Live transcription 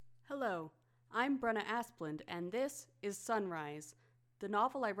Hello, I'm Brenna Asplund, and this is Sunrise, the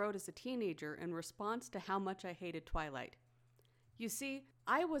novel I wrote as a teenager in response to how much I hated Twilight. You see,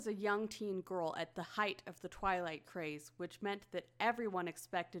 I was a young teen girl at the height of the Twilight craze, which meant that everyone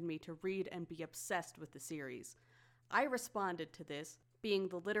expected me to read and be obsessed with the series. I responded to this, being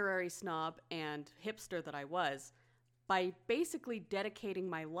the literary snob and hipster that I was, by basically dedicating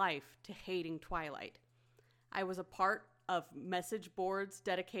my life to hating Twilight. I was a part of message boards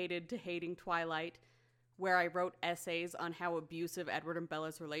dedicated to hating Twilight, where I wrote essays on how abusive Edward and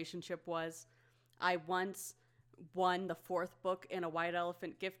Bella's relationship was. I once won the 4th book in a White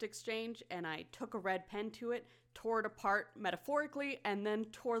Elephant gift exchange, and I took a red pen to it, tore it apart metaphorically, and then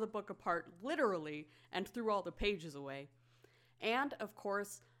tore the book apart literally and threw all the pages away. And, of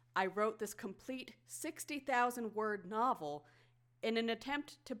course, I wrote this complete 60,000-word novel in an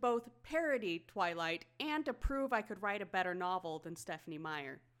attempt to both parody Twilight and to prove I could write a better novel than Stephenie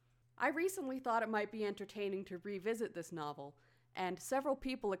Meyer. I recently thought it might be entertaining to revisit this novel, and several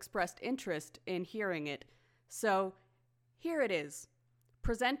people expressed interest in hearing it. So, here it is,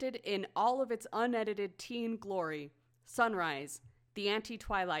 presented in all of its unedited teen glory, Sunrise, the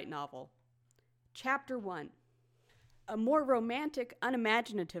Anti-Twilight novel. Chapter 1. A more romantic,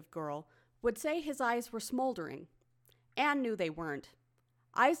 unimaginative girl would say his eyes were smoldering. Anne knew they weren't.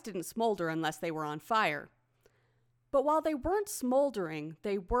 Eyes didn't smolder unless they were on fire. But while they weren't smoldering,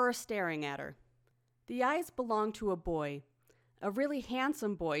 they were staring at her. The eyes belonged to a boy, a really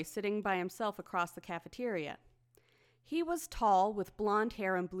handsome boy sitting by himself across the cafeteria. He was tall, with blonde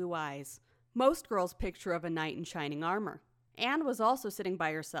hair and blue eyes, most girls' picture of a knight in shining armor. Anne was also sitting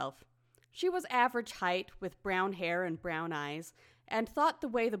by herself. She was average height, with brown hair and brown eyes, and thought the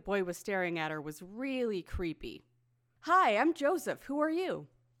way the boy was staring at her was really creepy. "Hi, I'm Joseph. Who are you?"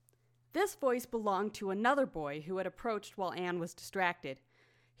 This voice belonged to another boy who had approached while Anne was distracted.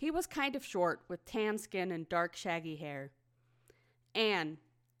 He was kind of short, with tan skin and dark, shaggy hair. "Anne."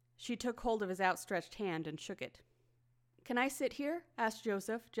 She took hold of his outstretched hand and shook it. "Can I sit here?" asked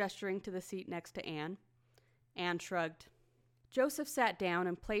Joseph, gesturing to the seat next to Anne. Anne shrugged. Joseph sat down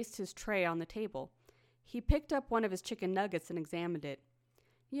and placed his tray on the table. He picked up one of his chicken nuggets and examined it.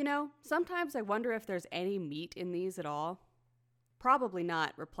 "You know, sometimes I wonder if there's any meat in these at all." "Probably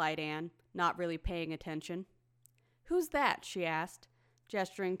not," replied Anne, not really paying attention. "Who's that?" she asked,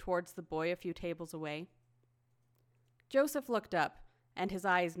 gesturing towards the boy a few tables away. Joseph looked up, and his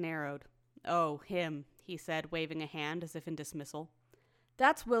eyes narrowed. "Oh, him," he said, waving a hand as if in dismissal.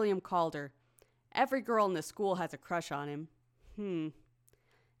 "That's William Calder. Every girl in the school has a crush on him."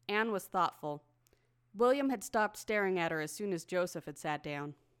 Anne was thoughtful. William had stopped staring at her as soon as Joseph had sat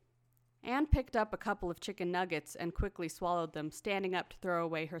down. Anne picked up a couple of chicken nuggets and quickly swallowed them, standing up to throw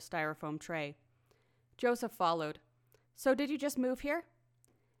away her styrofoam tray. Joseph followed. "So did you just move here?"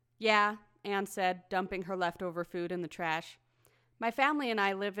 "Yeah," Anne said, dumping her leftover food in the trash. "My family and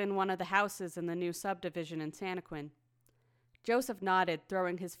I live in one of the houses in the new subdivision in Santaquin." Joseph nodded,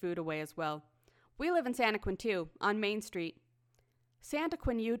 throwing his food away as well. "We live in Santaquin too, on Main Street."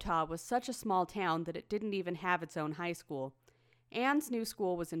 Santaquin, Utah was such a small town that it didn't even have its own high school. Anne's new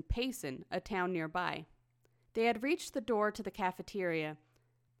school was in Payson, a town nearby. They had reached the door to the cafeteria.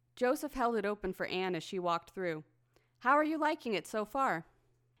 Joseph held it open for Anne as she walked through. "How are you liking it so far?"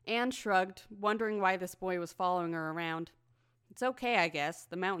 Anne shrugged, wondering why this boy was following her around. "It's okay, I guess.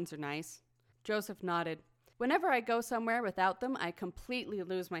 The mountains are nice." Joseph nodded. "Whenever I go somewhere without them, I completely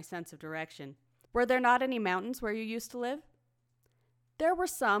lose my sense of direction. Were there not any mountains where you used to live?" "There were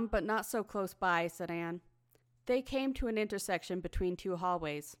some, but not so close by," said Anne. They came to an intersection between two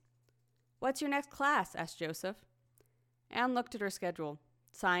hallways. "What's your next class?" asked Joseph. Anne looked at her schedule.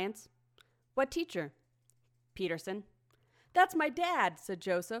 "Science." "What teacher?" "Peterson." "That's my dad," said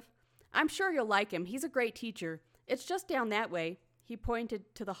Joseph. "I'm sure you'll like him. He's a great teacher. It's just down that way." He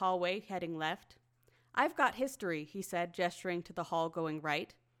pointed to the hallway, heading left. "I've got history," he said, gesturing to the hall going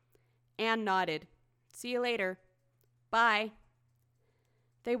right. Anne nodded. "See you later." "Bye."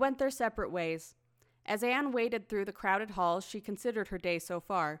 They went their separate ways. As Anne waded through the crowded halls, she considered her day so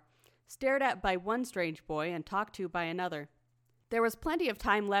far, stared at by one strange boy and talked to by another. There was plenty of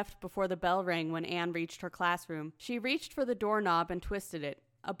time left before the bell rang when Anne reached her classroom. She reached for the doorknob and twisted it.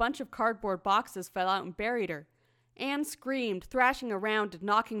 A bunch of cardboard boxes fell out and buried her. Anne screamed, thrashing around and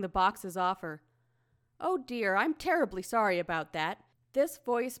knocking the boxes off her. "Oh dear, I'm terribly sorry about that." This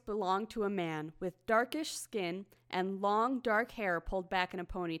voice belonged to a man with darkish skin and long, dark hair pulled back in a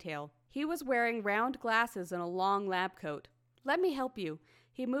ponytail. He was wearing round glasses and a long lab coat. "Let me help you."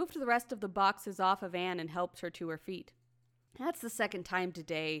 He moved the rest of the boxes off of Anne and helped her to her feet. "That's the second time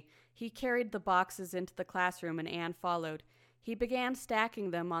today." He carried the boxes into the classroom and Anne followed. He began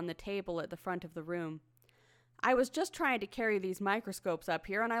stacking them on the table at the front of the room. I was just trying to carry these microscopes up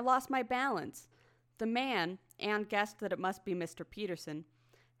here and I lost my balance. The man, Anne guessed that it must be Mr. Peterson,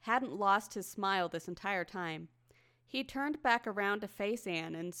 hadn't lost his smile this entire time. He turned back around to face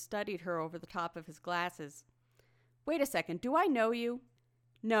Anne and studied her over the top of his glasses. "Wait a second, do I know you?"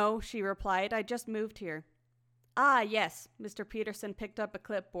 "No," she replied, "I just moved here." "Ah, yes." Mr. Peterson picked up a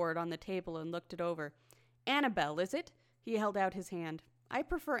clipboard on the table and looked it over. "Annabelle, is it?" He held out his hand. "I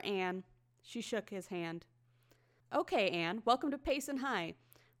prefer Anne." She shook his hand. "Okay, Anne, welcome to Payson High.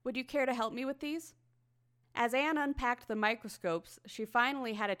 Would you care to help me with these?" As Anne unpacked the microscopes, she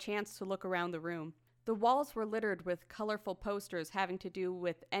finally had a chance to look around the room. The walls were littered with colorful posters having to do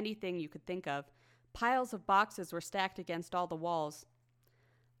with anything you could think of. Piles of boxes were stacked against all the walls.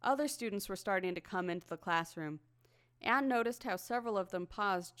 Other students were starting to come into the classroom. Anne noticed how several of them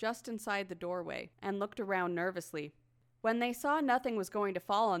paused just inside the doorway and looked around nervously. When they saw nothing was going to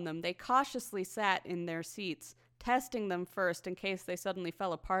fall on them, they cautiously sat in their seats, testing them first in case they suddenly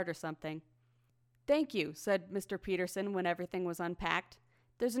fell apart or something. "Thank you," said Mr. Peterson when everything was unpacked.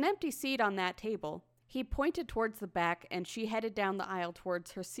 "There's an empty seat on that table." He pointed towards the back, and she headed down the aisle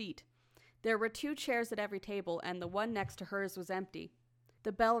towards her seat. There were 2 chairs at every table, and the one next to hers was empty.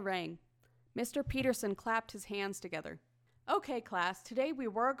 The bell rang. Mr. Peterson clapped his hands together. "Okay, class, today we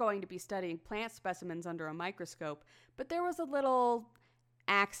were going to be studying plant specimens under a microscope, but there was a little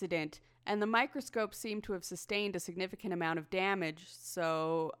accident, and the microscope seemed to have sustained a significant amount of damage,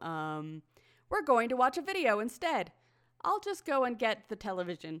 so, we're going to watch a video instead. I'll just go and get the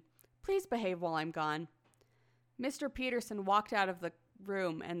television. Please behave while I'm gone." Mr. Peterson walked out of the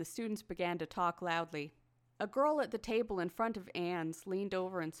room, and the students began to talk loudly. A girl at the table in front of Anne's leaned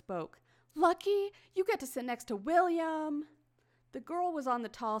over and spoke. "Lucky, you get to sit next to William." The girl was on the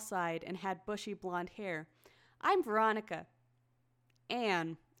tall side and had bushy blonde hair. "I'm Veronica."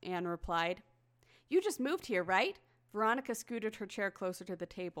 Anne replied. "You just moved here, right?" Veronica scooted her chair closer to the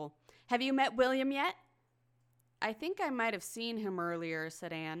table. "Have you met William yet?" "I think I might have seen him earlier,"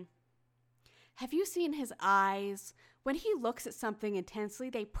 said Anne. "Have you seen his eyes? When he looks at something intensely,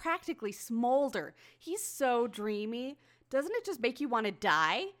 they practically smolder. He's so dreamy. Doesn't it just make you want to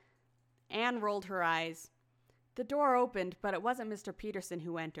die?" Anne rolled her eyes. The door opened, but it wasn't Mr. Peterson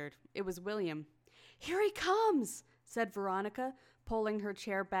who entered. It was William. "Here he comes," said Veronica, pulling her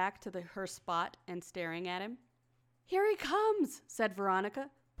chair back to her spot and staring at him. "Here he comes," said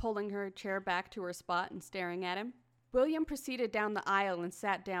Veronica, pulling her chair back to her spot and staring at him. William proceeded down the aisle and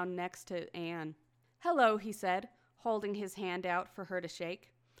sat down next to Anne. "Hello," he said, holding his hand out for her to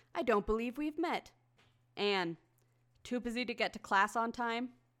shake. "I don't believe we've met." "Anne, too busy to get to class on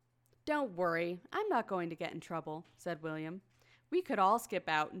time?" "Don't worry, I'm not going to get in trouble," said William. "We could all skip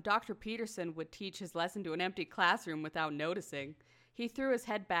out, and Dr. Peterson would teach his lesson to an empty classroom without noticing." He threw his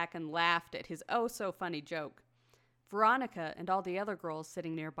head back and laughed at his oh-so-funny joke. Veronica and all the other girls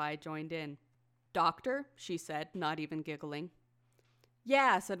sitting nearby joined in. "Doctor?" she said, not even giggling.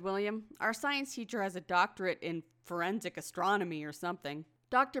 "Yeah," said William. "Our science teacher has a doctorate in forensic astronomy or something."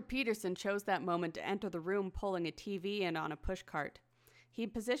 Dr. Peterson chose that moment to enter the room pulling a TV in on a pushcart. He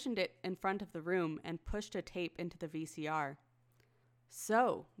positioned it in front of the room and pushed a tape into the VCR.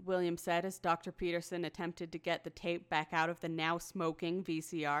 "So," William said as Dr. Peterson attempted to get the tape back out of the now smoking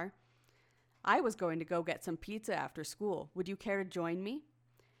VCR, "I was going to go get some pizza after school. Would you care to join me?"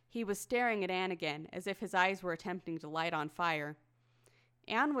 He was staring at Anne again, as if his eyes were attempting to light on fire.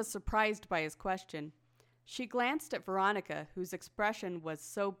 Anne was surprised by his question. She glanced at Veronica, whose expression was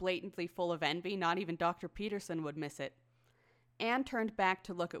so blatantly full of envy, not even Dr. Peterson would miss it. Anne turned back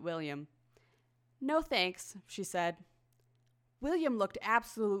to look at William. "No thanks," she said. William looked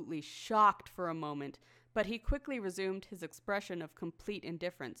absolutely shocked for a moment, but he quickly resumed his expression of complete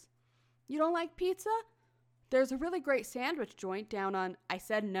indifference. "You don't like pizza? There's a really great sandwich joint down on—" I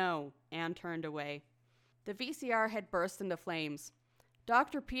said no. Anne turned away. The VCR had burst into flames.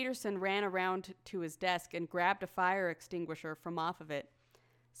 Dr. Peterson ran around to his desk and grabbed a fire extinguisher from off of it.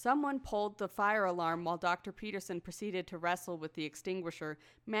 Someone pulled the fire alarm while Dr. Peterson proceeded to wrestle with the extinguisher,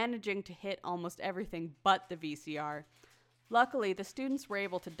 managing to hit almost everything but the VCR. Luckily, the students were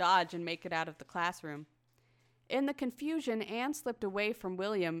able to dodge and make it out of the classroom. In the confusion, Anne slipped away from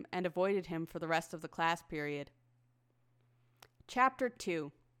William and avoided him for the rest of the class period. Chapter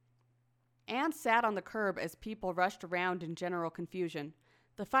 2. Anne sat on the curb as people rushed around in general confusion.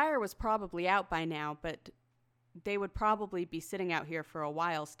 The fire was probably out by now, but they would probably be sitting out here for a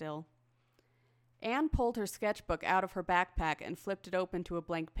while still. Anne pulled her sketchbook out of her backpack and flipped it open to a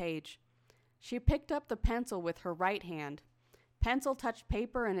blank page. She picked up the pencil with her right hand. Pencil touched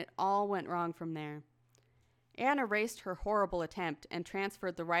paper and it all went wrong from there. Anne erased her horrible attempt and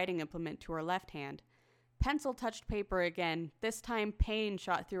transferred the writing implement to her left hand. Pencil touched paper again. This time pain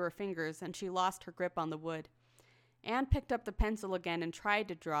shot through her fingers and she lost her grip on the wood. Anne picked up the pencil again and tried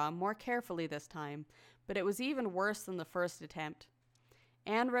to draw, more carefully this time, but it was even worse than the first attempt.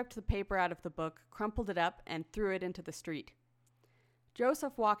 Anne ripped the paper out of the book, crumpled it up, and threw it into the street.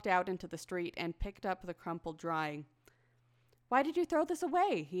 Joseph walked out into the street and picked up the crumpled drawing. "Why did you throw this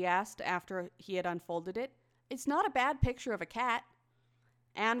away?" he asked after he had unfolded it. "It's not a bad picture of a cat."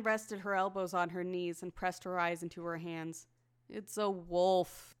 Anne rested her elbows on her knees and pressed her eyes into her hands. "It's a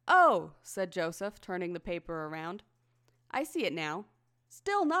wolf." "Oh," said Joseph, turning the paper around. "I see it now.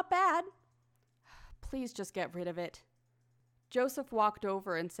 Still not bad." "Please just get rid of it." Joseph walked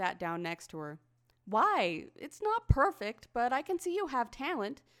over and sat down next to her. "Why? It's not perfect, but I can see you have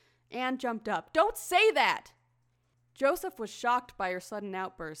talent." Anne jumped up. "Don't say that!" Joseph was shocked by her sudden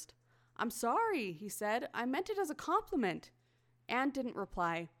outburst. "I'm sorry," he said. "I meant it as a compliment." Anne didn't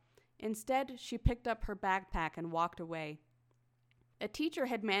reply. Instead, she picked up her backpack and walked away. A teacher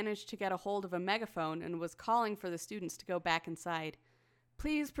had managed to get a hold of a megaphone and was calling for the students to go back inside.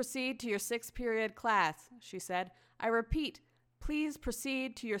 "Please proceed to your 6th period class," she said. "I repeat, please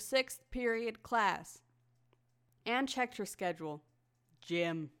proceed to your 6th period class." Anne checked her schedule.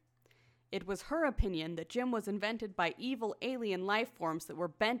 Gym. It was her opinion that gym was invented by evil alien life forms that were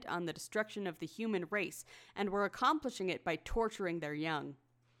bent on the destruction of the human race and were accomplishing it by torturing their young.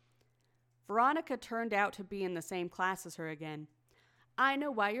 Veronica turned out to be in the same class as her again. "I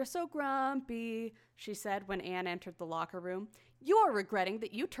know why you're so grumpy," she said when Anne entered the locker room. "You're regretting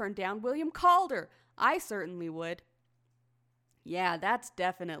that you turned down William Calder. I certainly would." "Yeah, that's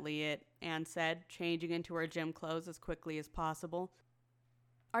definitely it," Anne said, changing into her gym clothes as quickly as possible.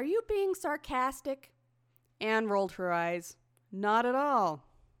 "Are you being sarcastic?" Anne rolled her eyes. "Not at all."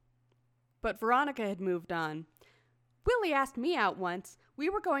 But Veronica had moved on. "Willie asked me out once. We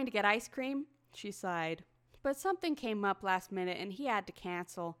were going to get ice cream," she sighed. "But something came up last minute and he had to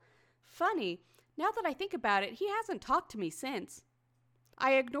cancel. Funny, now that I think about it, he hasn't talked to me since."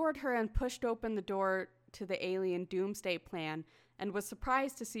 I ignored her and pushed open the door to the alien doomsday plan and was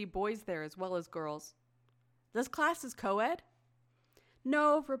surprised to see boys there as well as girls. "This class is co-ed?"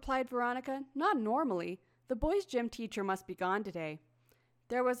 "No," replied Veronica, "not normally. The boys' gym teacher must be gone today."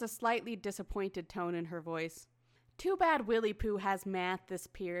 There was a slightly disappointed tone in her voice. "Too bad Willie Pooh has math this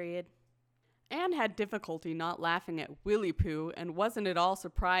period." Anne had difficulty not laughing at Willie Pooh and wasn't at all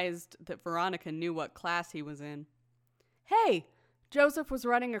surprised that Veronica knew what class he was in. "Hey!" Joseph was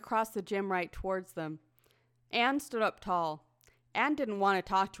running across the gym right towards them. Anne stood up tall. Anne didn't want to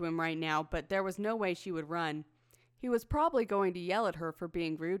talk to him right now, but there was no way she would run. He was probably going to yell at her for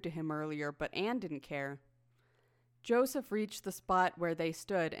being rude to him earlier, but Anne didn't care. Joseph reached the spot where they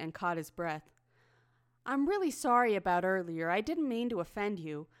stood and caught his breath. "I'm really sorry about earlier. I didn't mean to offend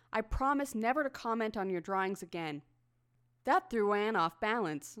you. I promise never to comment on your drawings again." That threw Anne off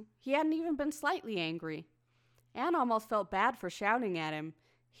balance. He hadn't even been slightly angry. Anne almost felt bad for shouting at him.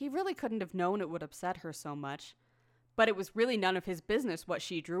 He really couldn't have known it would upset her so much. But it was really none of his business what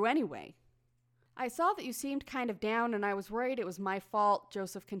she drew anyway. "I saw that you seemed kind of down and I was worried it was my fault,"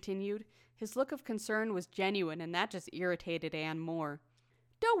 Joseph continued. His look of concern was genuine and that just irritated Anne more.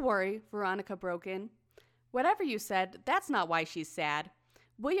 "Don't worry," Veronica broke in. "Whatever you said, that's not why she's sad.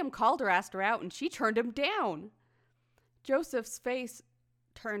 William Calder asked her out and she turned him down." Joseph's face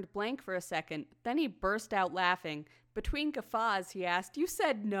turned blank for a second. Then he burst out laughing. Between guffaws, he asked, "You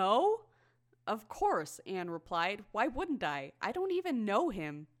said no?" "Of course," Anne replied. "Why wouldn't I? I don't even know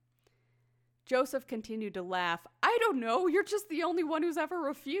him." Joseph continued to laugh. "I don't know. You're just the only one who's ever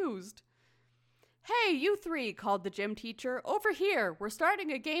refused." "Hey, you three," called the gym teacher. "Over here. We're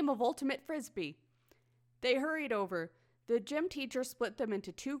starting a game of ultimate frisbee." They hurried over. The gym teacher split them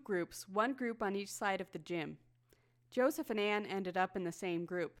into 2 groups, 1 group on each side of the gym. Joseph and Anne ended up in the same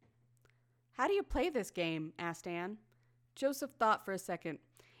group. "How do you play this game?" asked Anne. Joseph thought for a second.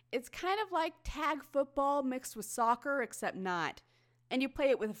 "It's kind of like tag football mixed with soccer, except not. And you play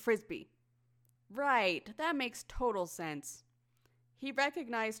it with a frisbee." "Right, that makes total sense." He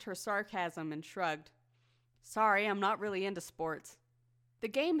recognized her sarcasm and shrugged. "Sorry, I'm not really into sports." The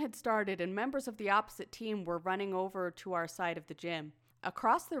game had started and members of the opposite team were running over to our side of the gym.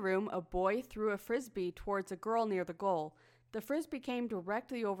 Across the room, a boy threw a frisbee towards a girl near the goal. The frisbee came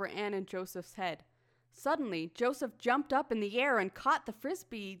directly over Anne and Joseph's head. Suddenly, Joseph jumped up in the air and caught the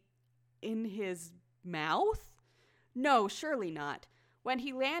frisbee in his mouth? No, surely not. When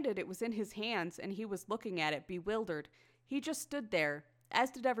he landed, it was in his hands, and he was looking at it, bewildered. He just stood there,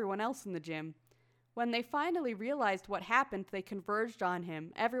 as did everyone else in the gym. When they finally realized what happened, they converged on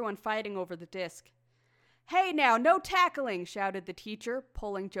him, everyone fighting over the disc. "Hey now, no tackling," shouted the teacher,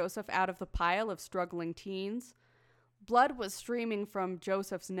 pulling Joseph out of the pile of struggling teens. Blood was streaming from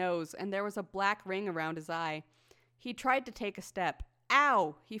Joseph's nose, and there was a black ring around his eye. He tried to take a step.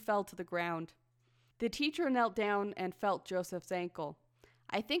 Ow! He fell to the ground. The teacher knelt down and felt Joseph's ankle.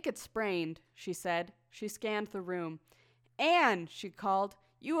 "I think it's sprained," she said. She scanned the room. "Anne," she called,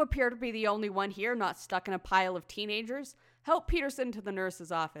 "you appear to be the only one here not stuck in a pile of teenagers. Help Peterson to the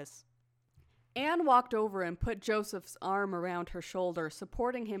nurse's office." Anne walked over and put Joseph's arm around her shoulder,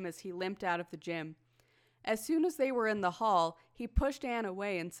 supporting him as he limped out of the gym. As soon as they were in the hall, he pushed Anne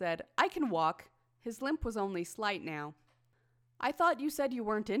away and said, "I can walk." His limp was only slight now. "I thought you said you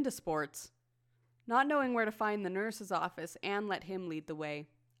weren't into sports." Not knowing where to find the nurse's office, Anne let him lead the way.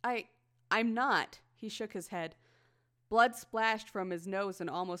 I'm not." He shook his head. Blood splashed from his nose and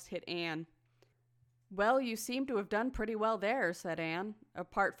almost hit Anne. "Well, you seem to have done pretty well there," said Anne,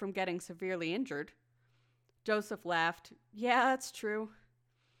 "apart from getting severely injured." Joseph laughed. "Yeah, that's true."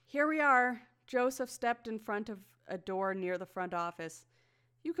 "Here we are." Joseph stepped in front of a door near the front office.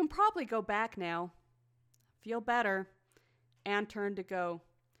 "You can probably go back now." "Feel better." Anne turned to go.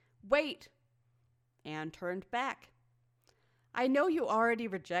 "Wait." Anne turned back. "I know you already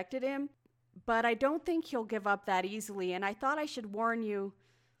rejected him, but I don't think he'll give up that easily, and I thought I should warn you.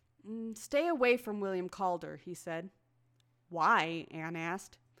 Stay away from William Calder," he said. "Why?" Anne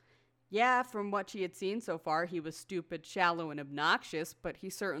asked. Yeah, from what she had seen so far, he was stupid, shallow, and obnoxious, but he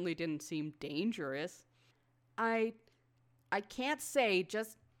certainly didn't seem dangerous. I can't say,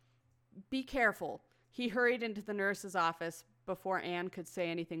 just be careful." He hurried into the nurse's office before Anne could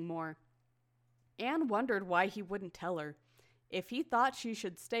say anything more. Anne wondered why he wouldn't tell her. If he thought she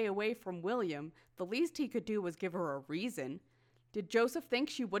should stay away from William, the least he could do was give her a reason. Did Joseph think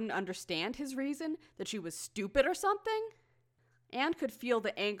she wouldn't understand his reason? That she was stupid or something? Anne could feel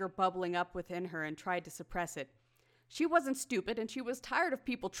the anger bubbling up within her and tried to suppress it. She wasn't stupid, and she was tired of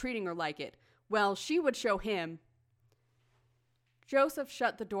people treating her like it. Well, she would show him. Joseph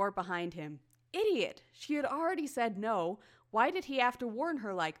shut the door behind him. Idiot! She had already said no. Why did he have to warn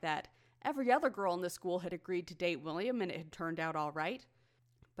her like that? Every other girl in the school had agreed to date William, and it had turned out all right.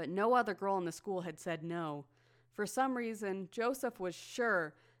 But no other girl in the school had said no. For some reason, Joseph was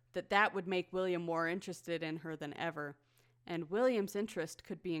sure that that would make William more interested in her than ever, and William's interest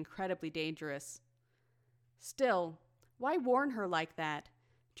could be incredibly dangerous. Still, why warn her like that?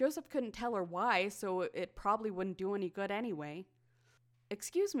 Joseph couldn't tell her why, so it probably wouldn't do any good anyway.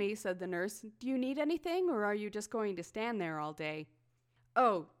 "Excuse me," said the nurse. "Do you need anything, or are you just going to stand there all day?"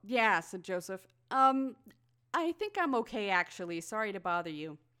 "Oh, yeah," said Joseph. I think I'm okay, actually. Sorry to bother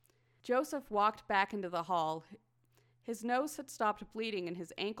you." Joseph walked back into the hall. His nose had stopped bleeding and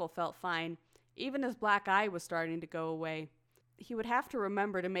his ankle felt fine. Even his black eye was starting to go away. He would have to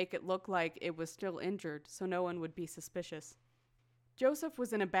remember to make it look like it was still injured so no one would be suspicious. Joseph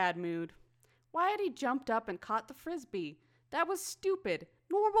was in a bad mood. Why had he jumped up and caught the frisbee? That was stupid.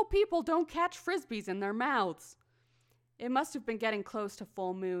 Normal people don't catch frisbees in their mouths. It must have been getting close to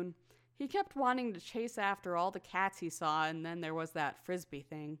full moon. He kept wanting to chase after all the cats he saw, and then there was that frisbee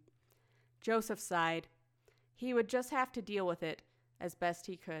thing. Joseph sighed. He would just have to deal with it as best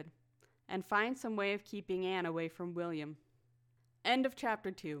he could, and find some way of keeping Anne away from William. End of chapter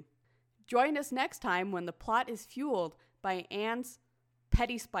 2. Join us next time when the plot is fueled by Anne's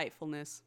petty spitefulness.